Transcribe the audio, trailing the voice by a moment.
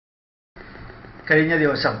കഴിഞ്ഞ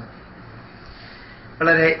ദിവസം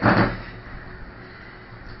വളരെ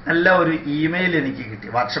നല്ല ഒരു ഇമെയിൽ എനിക്ക് കിട്ടി.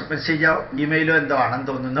 വാട്സപ്പ് മെസ്സേജോ ഇമെയിലോ എന്തോ ആണെന്ന്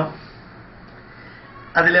തോന്നുന്നു.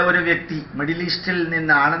 അതിലെ ഒരു വ്യക്തി മിഡിൽ ഈസ്റ്റിൽ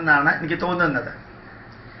നിന്നാണെന്നാണ് എനിക്ക് തോന്നുന്നത്.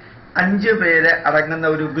 5 പേര് അടങ്ങുന്ന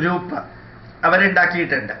ഒരു ഗ്രൂപ്പ്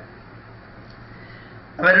അവരുണ്ടാക്കിയിട്ടുണ്ട്.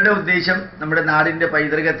 അവരുടെ ഉദ്ദേശം നമ്മുടെ നാടിൻ്റെ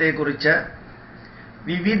പൈതൃകത്തെക്കുറിച്ച്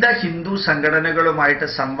വിവിധ ഹിന്ദു സംഘടനകളുമായിട്ട്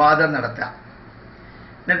സംവാദം നടത്തുക.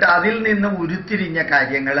 എന്നിട്ട് അതിൽ നിന്ന് ഉരുത്തിരിഞ്ഞ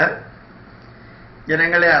കാര്യങ്ങൾ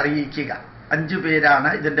ജനങ്ങളെ അറിയിക്കുക. 5 പേരാണ്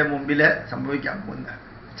ഇതിൻ്റെ മുമ്പിൽ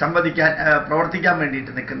പ്രവർത്തിക്കാൻ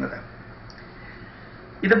വേണ്ടിയിട്ട് നിൽക്കുന്നത്.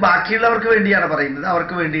 ഇത് ബാക്കിയുള്ളവർക്ക് വേണ്ടിയാണ് പറയുന്നത്,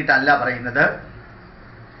 അവർക്ക് വേണ്ടിയിട്ടല്ല പറയുന്നത്.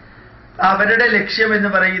 അവരുടെ ലക്ഷ്യം എന്ന്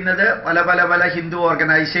പറയുന്നത് പല പല പല ഹിന്ദു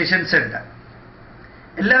ഓർഗനൈസേഷൻസ് ഉണ്ട്.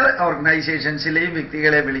 എല്ലാ ഓർഗനൈസേഷൻസിലെയും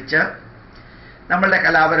വ്യക്തികളെ വിളിച്ച് നമ്മളുടെ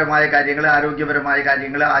കലാപരമായ കാര്യങ്ങൾ, ആരോഗ്യപരമായ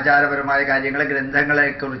കാര്യങ്ങൾ, ആചാരപരമായ കാര്യങ്ങൾ, ഗ്രന്ഥങ്ങളെ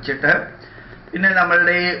കുറിച്ചിട്ട്, പിന്നെ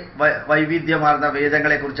നമ്മളുടെ വൈവിധ്യമാർന്ന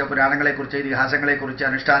വേദങ്ങളെക്കുറിച്ച്, പുരാണങ്ങളെക്കുറിച്ച്, ഇതിഹാസങ്ങളെക്കുറിച്ച്,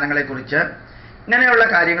 അനുഷ്ഠാനങ്ങളെക്കുറിച്ച്, ഇങ്ങനെയുള്ള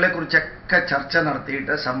കാര്യങ്ങളെക്കുറിച്ചൊക്കെ ചർച്ച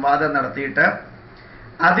നടത്തിയിട്ട്, സംവാദം നടത്തിയിട്ട്,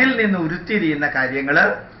 അതിൽ നിന്ന് ഉരുത്തിരിയുന്ന കാര്യങ്ങൾ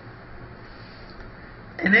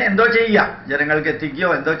ഇനി എന്തോ ചെയ്യാം, ജനങ്ങൾക്ക് എത്തിക്കുകയോ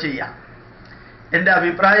എന്തോ ചെയ്യാം. എൻ്റെ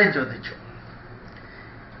അഭിപ്രായം ചോദിച്ചു.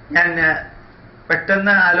 ഞാൻ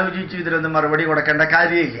പെട്ടെന്ന് ആലോചിച്ചു, ഇതിലൊന്നും മറുപടി കൊടുക്കേണ്ട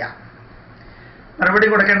കാര്യമില്ല. മറുപടി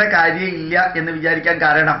കൊടുക്കേണ്ട കാര്യമില്ല എന്ന് വിചാരിക്കാൻ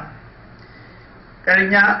കാരണം,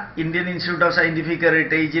 കഴിഞ്ഞ ഇന്ത്യൻ ഇൻസ്റ്റിറ്റ്യൂട്ട് ഓഫ് സയൻറ്റിഫിക്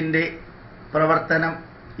ഹെറിറ്റേജിൻ്റെ പ്രവർത്തനം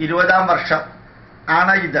 20ാം വർഷം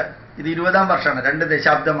ആണ്. ഇത് 20ാം വർഷമാണ്, 2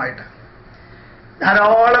 ദശാബ്ദമായിട്ട്.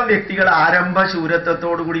 ധാരാളം വ്യക്തികൾ ആരംഭ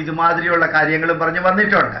ശൂരത്വത്തോടുകൂടി ഇതുമാതിരിയുള്ള കാര്യങ്ങളും പറഞ്ഞ്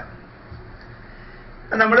വന്നിട്ടുണ്ട്.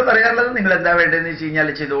 നമ്മൾ പറയാനുള്ളത്, നിങ്ങൾ എന്താ വേണ്ടതെന്ന് വെച്ച്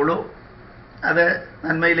കഴിഞ്ഞാൽ ചെയ്തോളൂ, അത്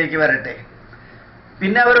നന്മയിലേക്ക് വരട്ടെ.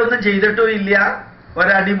 പിന്നെ അവരൊന്നും ചെയ്തിട്ടും ഇല്ല,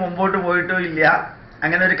 ഒരടി മുമ്പോട്ട് പോയിട്ടും ഇല്ല,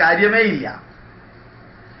 അങ്ങനെ ഒരു കാര്യമേ ഇല്ല.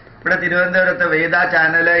 ഇവിടെ തിരുവനന്തപുരത്ത് വേദ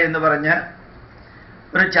ചാനൽ എന്ന് പറഞ്ഞ്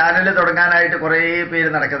ഒരു ചാനൽ തുടങ്ങാനായിട്ട് കുറേ പേര്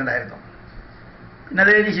നടക്കുന്നുണ്ടായിരുന്നു. പിന്നെ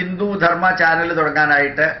അത് കഴിഞ്ഞ് ഹിന്ദു ധർമ്മ ചാനൽ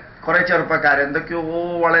തുടങ്ങാനായിട്ട് കുറേ ചെറുപ്പക്കാർ എന്തൊക്കെയോ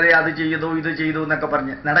വളരെ അത് ചെയ്തു ഇത് ചെയ്തു എന്നൊക്കെ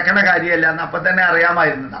പറഞ്ഞ് നടക്കണ കാര്യമല്ല എന്ന് അപ്പം തന്നെ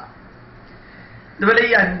അറിയാമായിരുന്നതാണ്. ഇതുപോലെ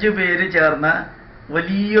ഈ 5 പേര് ചേർന്ന്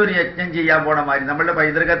വലിയൊരു യജ്ഞം ചെയ്യാൻ പോണമായിരുന്നു. നമ്മളുടെ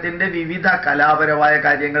പൈതൃകത്തിൻ്റെ വിവിധ കലാപരമായ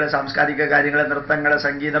കാര്യങ്ങൾ, സാംസ്കാരിക കാര്യങ്ങൾ, നൃത്തങ്ങൾ,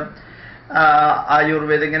 സംഗീതം,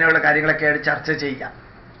 ആയുർവേദം, ഇങ്ങനെയുള്ള കാര്യങ്ങളൊക്കെ ആയിട്ട് ചർച്ച ചെയ്യാം.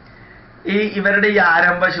 ഇവരുടെ ഈ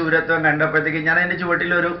ആരംഭ ശൂരത്വം കണ്ടപ്പോഴത്തേക്ക് ഞാൻ അതിൻ്റെ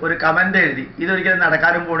ചുവട്ടിൽ ഒരു കമൻ്റ് എഴുതി, ഇതൊരിക്കലും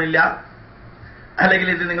നടക്കാനും പോണില്ല, അല്ലെങ്കിൽ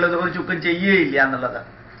ഇത് നിങ്ങൾ ഒരു ചുക്കും ചെയ്യുകയില്ല എന്നുള്ളത്.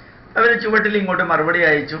 അവർ ചുവട്ടിൽ ഇങ്ങോട്ട് മറുപടി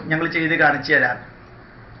അയച്ചു, ഞങ്ങൾ ചെയ്ത് കാണിച്ചു തരാം.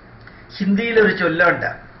 ഹിന്ദിയിലൊരു ചൊല്ലുണ്ട്,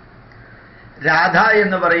 രാധ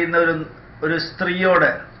എന്ന് പറയുന്ന ഒരു സ്ത്രീയോട്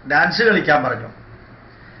ഡാൻസ് കളിക്കാൻ പറഞ്ഞു.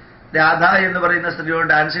 രാധ എന്ന് പറയുന്ന സ്ത്രീയോട്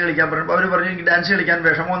ഡാൻസ് കളിക്കാൻ പറഞ്ഞപ്പോൾ അവർ പറഞ്ഞു, എനിക്ക് ഡാൻസ് കളിക്കാൻ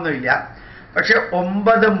വിഷമമൊന്നുമില്ല, പക്ഷെ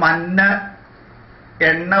 9 മണ്ണ്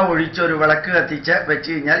എണ്ണ ഒഴിച്ചൊരു വിളക്ക് കത്തിച്ച് വെച്ച്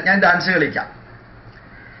കഴിഞ്ഞാൽ ഞാൻ ഡാൻസ് കളിക്കാം.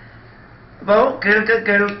 അപ്പോൾ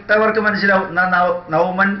കേട്ടവർക്ക് മനസ്സിലാവും,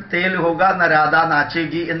 നൗമൻ തേൽ ഹോഗ ന രാധ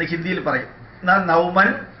നാച്ചേഗി എന്ന് ഹിന്ദിയിൽ പറയും. നൗമൻ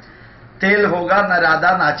തേൽ ഹോഗ ന രാധ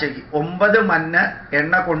നാച്ചേഗി. 9 മണ്ണ്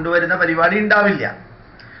എണ്ണ കൊണ്ടുവരുന്ന പരിപാടി ഉണ്ടാവില്ല.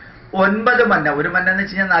 9 മണ്ണ്, ഒരു മണ്ണെന്ന്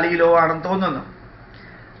വെച്ച് കഴിഞ്ഞാൽ 4 കിലോ ആണെന്ന് തോന്നുന്നു.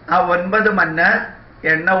 ആ 9 മണ്ണ്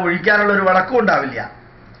എണ്ണ ഒഴിക്കാനുള്ള ഒരു വിളക്കും ഉണ്ടാവില്ല.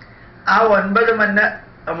 ആ 9 മണ്ണ്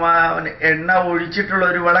എണ്ണ ഒഴിച്ചിട്ടുള്ള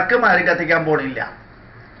ഒരു വിളക്ക് ആരും കത്തിക്കാൻ പോണില്ല.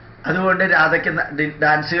 അതുകൊണ്ട് രാധയ്ക്ക്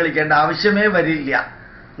ഡാൻസ് കളിക്കേണ്ട ആവശ്യമേ വരില്ല.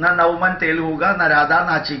 നൗമൻ തേൽഹുക ന രാധ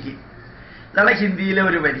നാച്ചിക്ക്. ഇതാണ് ഹിന്ദിയിലെ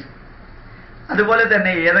ഒരു വരി. അതുപോലെ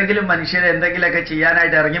തന്നെ ഏതെങ്കിലും മനുഷ്യർ എന്തെങ്കിലുമൊക്കെ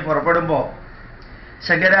ചെയ്യാനായിട്ട് ഇറങ്ങി പുറപ്പെടുമ്പോൾ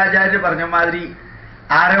ശങ്കരാചാര്യർ പറഞ്ഞ മാതിരി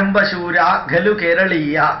ആരംഭശൂര ഖലു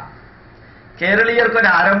കേരളീയ. കേരളീയർക്കൊരു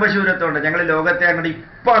ആരംഭശൂരത്വമുണ്ട്. ഞങ്ങൾ ലോകത്തെ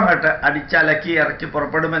അങ്ങോട്ട് അടിച്ചലക്കി ഇറക്കി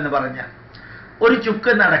പുറപ്പെടുമെന്ന് പറഞ്ഞ് ഒരു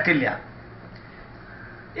ചുക്ക് നടക്കില്ല.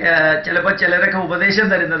 ചിലപ്പോൾ ചിലരൊക്കെ ഉപദേശം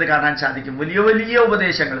തരുന്നത് കാണാൻ സാധിക്കും, വലിയ വലിയ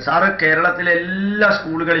ഉപദേശങ്ങൾ. സാറ് കേരളത്തിലെ എല്ലാ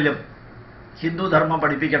സ്കൂളുകളിലും ഹിന്ദു ധർമ്മം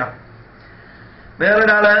പഠിപ്പിക്കണം.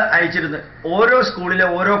 വേറൊരാൾ അയച്ചിരുന്നു, ഓരോ സ്കൂളിലെ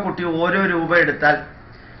ഓരോ കുട്ടിയും ഓരോ രൂപ എടുത്താൽ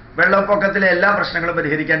വെള്ളപ്പൊക്കത്തിലെ എല്ലാ പ്രശ്നങ്ങളും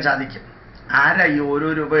പരിഹരിക്കാൻ സാധിക്കും. ആരാ ഈ ഓരോ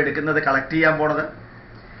രൂപ എടുക്കുന്നത്, കളക്ട് ചെയ്യാൻ പോണത്?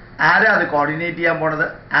 ആരാ അത് കോർഡിനേറ്റ് ചെയ്യാൻ പോണത്?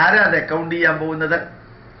 ആരാ അത് അക്കൗണ്ട് ചെയ്യാൻ പോകുന്നത്?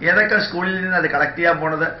 ഏതൊക്കെ സ്കൂളിൽ നിന്ന് അത് കളക്ട് ചെയ്യാൻ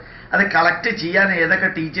പോണത്? അത് കളക്ട് ചെയ്യാൻ ഏതൊക്കെ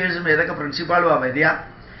ടീച്ചേഴ്സും ഏതൊക്കെ പ്രിൻസിപ്പാളുമാണ് വരിക?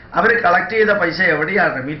 അവർ കളക്ട് ചെയ്ത പൈസ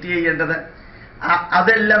എവിടെയാണ് റിമീറ്റ് ചെയ്യേണ്ടത്?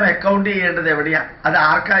 അതെല്ലാം അക്കൗണ്ട് ചെയ്യേണ്ടത് എവിടെയാണ്? അത്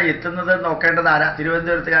ആർക്കായി എത്തുന്നത് നോക്കേണ്ടത് ആരാ?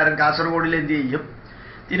 തിരുവനന്തപുരത്തുകാരൻ കാസർഗോഡിൽ എന്ത് ചെയ്യും?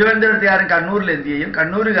 തിരുവനന്തപുരത്തുകാരൻ കണ്ണൂരിൽ എന്ത് ചെയ്യും?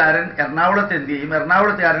 കണ്ണൂരുകാരൻ എറണാകുളത്ത് എന്ത് ചെയ്യും?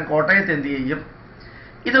 എറണാകുളത്തുകാരൻ കോട്ടയത്ത് എന്ത് ചെയ്യും?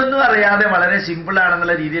 ഇതൊന്നും അറിയാതെ വളരെ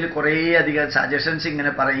സിമ്പിളാണെന്നുള്ള രീതിയിൽ കുറേയധികം സജഷൻസ്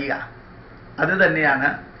ഇങ്ങനെ പറയുക. അത് തന്നെയാണ്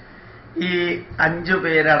ഈ 5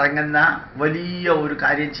 പേരടങ്ങുന്ന വലിയ ഒരു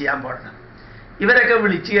കാര്യം ചെയ്യാൻ പോകുന്നത്. ഇവരൊക്കെ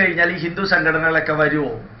വിളിച്ചു കഴിഞ്ഞാൽ ഈ ഹിന്ദു സംഘടനകളൊക്കെ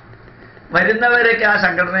വരുമോ? വരുന്നവരൊക്കെ ആ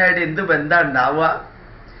സംഘടനയായിട്ട് എന്ത് ബന്ധം ഉണ്ടാവുക?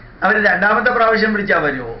 അവർ രണ്ടാമത്തെ പ്രാവശ്യം വിളിച്ചാൽ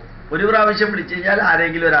വരുമോ? ഒരു പ്രാവശ്യം വിളിച്ചു കഴിഞ്ഞാൽ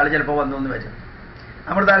ആരെങ്കിലും ഒരാൾ ചിലപ്പോൾ വന്നു എന്ന് വരും.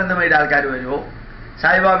 അമൃതാനന്ദമയുടെ ആൾക്കാർ വരുമോ?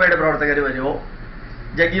 സായിബാബയുടെ പ്രവർത്തകർ വരുമോ?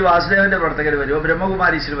 ജഗി വാസുദേവന്റെ പ്രവർത്തകർ വരുമോ?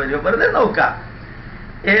 ബ്രഹ്മകുമാരീശ്വർ വരുമോ? വെറുതെ നോക്കുക.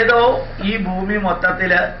 ഏതോ ഈ ഭൂമി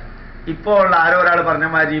മൊത്തത്തിൽ ഇപ്പോൾ ഉള്ള ആരോ ഒരാൾ പറഞ്ഞ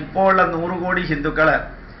മാതിരി ഇപ്പോൾ ഉള്ള 100 കോടി ഹിന്ദുക്കള്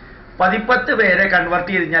 10 പേരെ കൺവെർട്ട്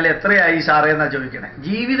ചെയ്ത് കഴിഞ്ഞാൽ എത്രയായി സാറേ എന്നാ ചോദിക്കണേ.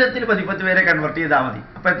 ജീവിതത്തിൽ 10 പേരെ കൺവെർട്ട് ചെയ്താൽ മതി.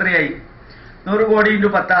 അപ്പൊ എത്രയായി? 100 കോടി ×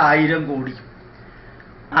 10 1000 കോടി.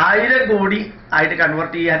 1000 കോടി ആയിട്ട്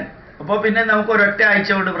കൺവെർട്ട് ചെയ്യാൻ. അപ്പോൾ പിന്നെ നമുക്ക് ഒരൊറ്റ ആഴ്ച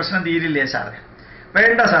കൊണ്ട് പ്രശ്നം തീരില്ലേ സാറേ?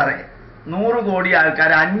 വേണ്ട സാറേ, 100 കോടി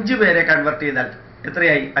ആൾക്കാർ 5 പേരെ കൺവെർട്ട് ചെയ്താൽ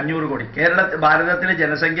എത്രയായി? 500 കോടി. ഭാരതത്തിലെ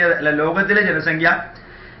ജനസംഖ്യ അല്ല, ലോകത്തിലെ ജനസംഖ്യ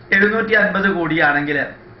 750 കോടിയാണെങ്കിൽ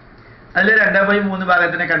അതിൽ 2/3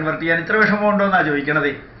 ഭാഗത്തിനെ കൺവെർട്ട് ചെയ്യാൻ ഇത്ര വിഷമമുണ്ടോ എന്നാ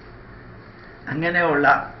ചോദിക്കണതേ. അങ്ങനെയുള്ള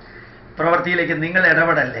പ്രവൃത്തിയിലേക്ക് നിങ്ങൾ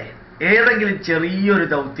ഇടപെടല്ലേ. ഏതെങ്കിലും ചെറിയൊരു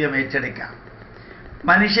ദൗത്യം ഏറ്റെടുക്കാം.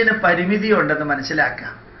 മനുഷ്യന് പരിമിതി ഉണ്ടെന്ന്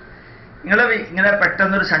മനസ്സിലാക്കാം. നിങ്ങൾ ഇങ്ങനെ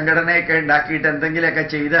പെട്ടെന്നൊരു സംഘടനയൊക്കെ ഉണ്ടാക്കിയിട്ട് എന്തെങ്കിലുമൊക്കെ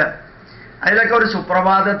ചെയ്ത് അതിലൊക്കെ ഒരു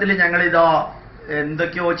സുപ്രഭാതത്തിൽ ഞങ്ങളിതോ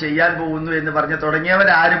എന്തൊക്കെയോ ചെയ്യാൻ പോകുന്നു എന്ന് പറഞ്ഞ്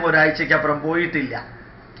തുടങ്ങിയവരാരും ഒരാഴ്ചയ്ക്കപ്പുറം പോയിട്ടില്ല.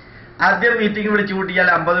 ആദ്യം മീറ്റിംഗ് വിളിച്ചു കൂട്ടിയാൽ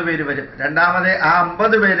 50 പേര് വരും. രണ്ടാമത് ആ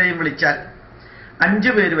 50 പേരെയും വിളിച്ചാൽ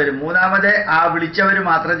 5 പേര് വരും. മൂന്നാമത് ആ വിളിച്ചവർ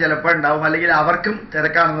മാത്രം ചിലപ്പോൾ ഉണ്ടാവും, അല്ലെങ്കിൽ അവർക്കും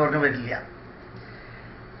തിരക്കാണെന്ന് പറഞ്ഞ് വരില്ല.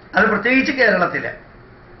 അത് പ്രത്യേകിച്ച് കേരളത്തില്.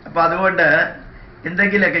 അപ്പൊ അതുകൊണ്ട്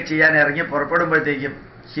എന്തെങ്കിലുമൊക്കെ ചെയ്യാൻ ഇറങ്ങി പുറപ്പെടുമ്പോഴത്തേക്കും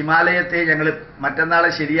ഹിമാലയത്തെ ഞങ്ങൾ മറ്റന്നാളെ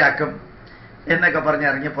ശരിയാക്കും എന്നൊക്കെ പറഞ്ഞ്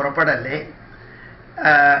ഇറങ്ങി പുറപ്പെടല്ലേ.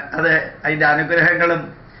 അത് അതിൻ്റെ അനുഗ്രഹങ്ങളും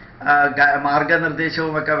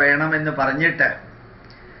മാർഗനിർദ്ദേശവും ഒക്കെ വേണമെന്ന് പറഞ്ഞിട്ട്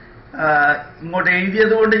ഇങ്ങോട്ട്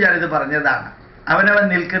എഴുതിയത് കൊണ്ട് ഞാനിത് പറഞ്ഞതാണ്. അവനവൻ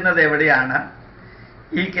നിൽക്കുന്നത് എവിടെയാണ്?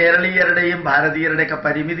 ഈ കേരളീയരുടെയും ഭാരതീയരുടെയൊക്കെ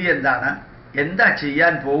പരിമിതി എന്താണ്? എന്താ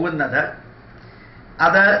ചെയ്യാൻ പോകുന്നത്?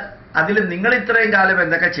 അതിൽ നിങ്ങൾ ഇത്രയും കാലം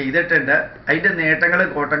എന്തൊക്കെ ചെയ്തിട്ടുണ്ട്? അതിൻ്റെ നേട്ടങ്ങളും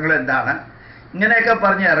കോട്ടങ്ങളും എന്താണ്? ഇങ്ങനെയൊക്കെ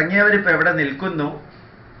പറഞ്ഞ് ഇറങ്ങിയവരിപ്പോൾ എവിടെ നിൽക്കുന്നു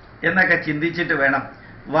എന്നൊക്കെ ചിന്തിച്ചിട്ട് വേണം.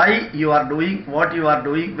 Why you are doing, what you are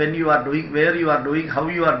doing, when you are doing, where you are doing, how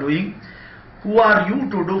you are doing, who are you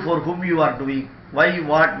to do, four hmm you are doing, Y,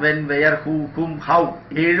 what, when, wear, who, hmm, how.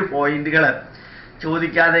 7 പോയിന്റുകൾ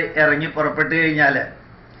ചോദിക്കാതെ ഇറങ്ങി പുറപ്പെട്ടു കഴിഞ്ഞാൽ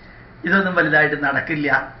ഇതൊന്നും വലുതായിട്ട് നടക്കില്ല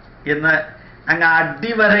എന്ന് അങ്ങ്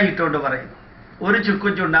അടിവരയിട്ടുകൊണ്ട് പറയുന്നു. ഒരു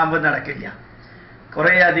ചുക്കും ചുണ്ണാമ്പും നടക്കില്ല.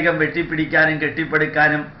 കുറേ അധികം വെട്ടിപ്പിടിക്കാനും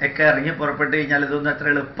കെട്ടിപ്പടുക്കാനും ഒക്കെ ഇറങ്ങി പുറപ്പെട്ടു കഴിഞ്ഞാൽ ഇതൊന്നും അത്ര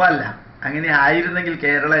എളുപ്പമല്ല. അങ്ങനെ ആയിരുന്നെങ്കിൽ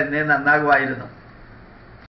കേരളം എന്നേ നന്നാകുമായിരുന്നു.